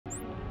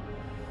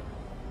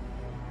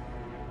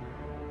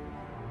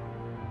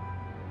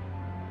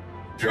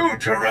Two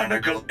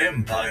tyrannical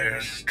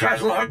empires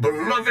straddle our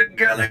beloved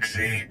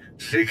galaxy,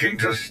 seeking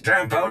to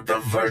stamp out the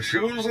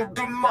virtues of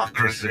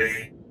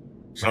democracy.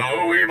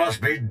 So we must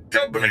be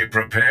doubly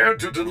prepared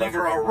to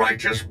deliver a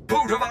righteous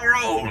boot of our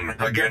own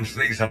against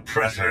these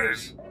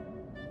oppressors.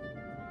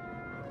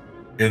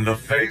 In the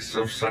face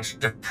of such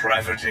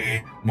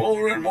depravity,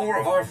 more and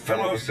more of our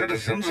fellow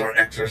citizens are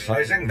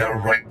exercising their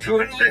right to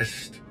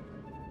enlist.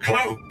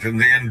 Cloaked in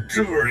the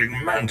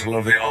enduring mantle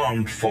of the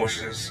armed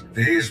forces,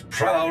 these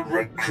proud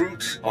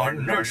recruits are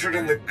nurtured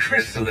in the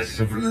chrysalis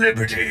of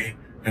liberty,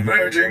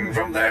 emerging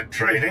from their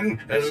training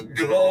as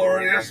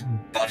glorious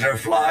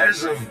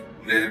butterflies of...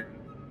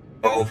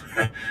 Oh,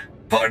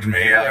 pardon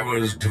me, I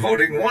was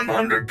devoting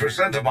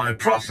 100% of my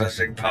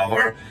processing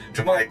power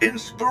to my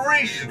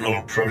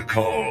inspirational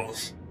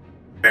protocols.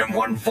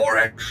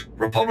 M1-4X,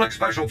 Republic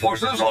Special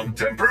Forces on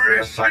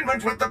temporary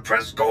assignment with the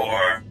Press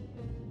Corps.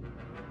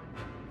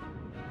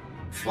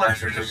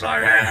 Flattered as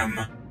I am,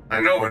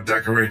 I know a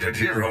decorated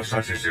hero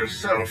such as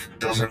yourself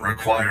doesn't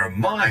require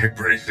my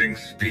bracing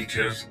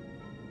speeches.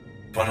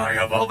 But I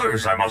have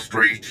others I must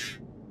reach.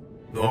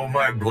 Though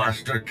my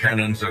blaster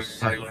cannons are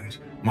silent,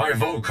 my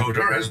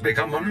vocoder has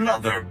become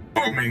another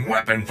booming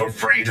weapon for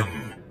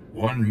freedom,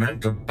 one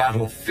meant to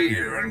battle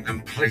fear and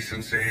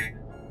complacency.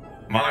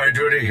 My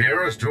duty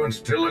here is to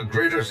instill a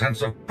greater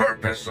sense of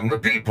purpose in the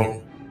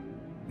people.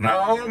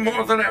 Now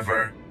more than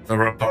ever, the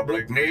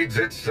Republic needs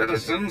its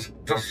citizens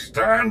to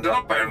stand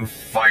up and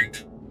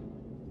fight.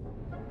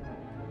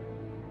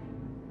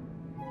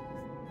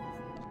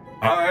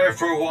 I,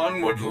 for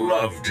one, would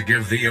love to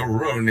give the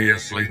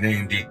erroneously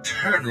named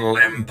Eternal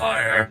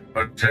Empire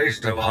a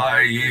taste of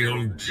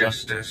high-yield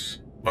justice,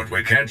 but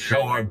we can't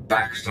show our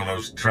backs to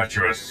those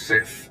treacherous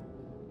Sith.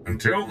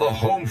 Until the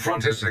home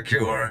front is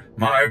secure,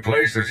 my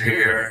place is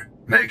here,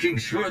 making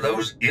sure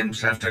those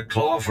imps have to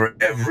claw for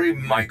every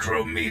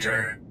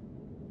micrometer.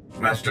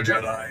 Master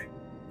Jedi,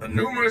 the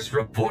numerous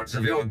reports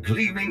of your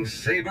gleaming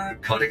saber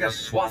cutting a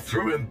swath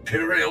through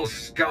Imperial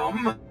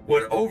scum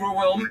would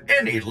overwhelm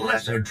any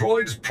lesser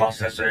droid's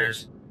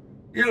processors.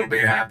 You'll be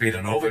happy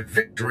to know that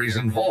victories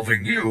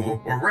involving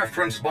you were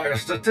referenced by a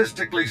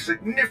statistically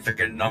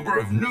significant number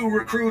of new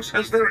recruits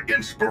as their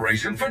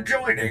inspiration for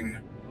joining.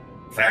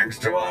 Thanks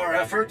to our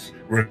efforts,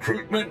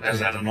 recruitment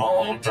is at an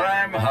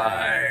all-time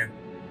high.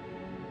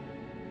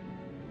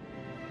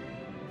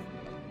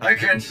 I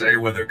can't say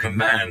whether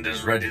Command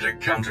is ready to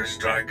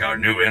counterstrike our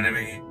new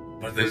enemy,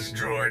 but this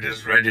droid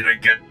is ready to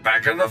get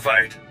back in the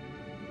fight.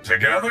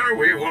 Together,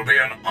 we will be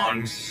an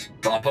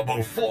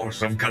unstoppable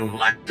force of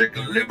galactic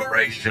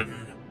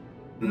liberation.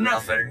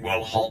 Nothing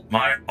will halt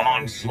my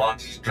onslaught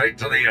straight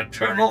to the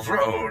Eternal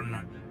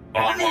Throne.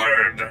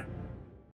 Onward!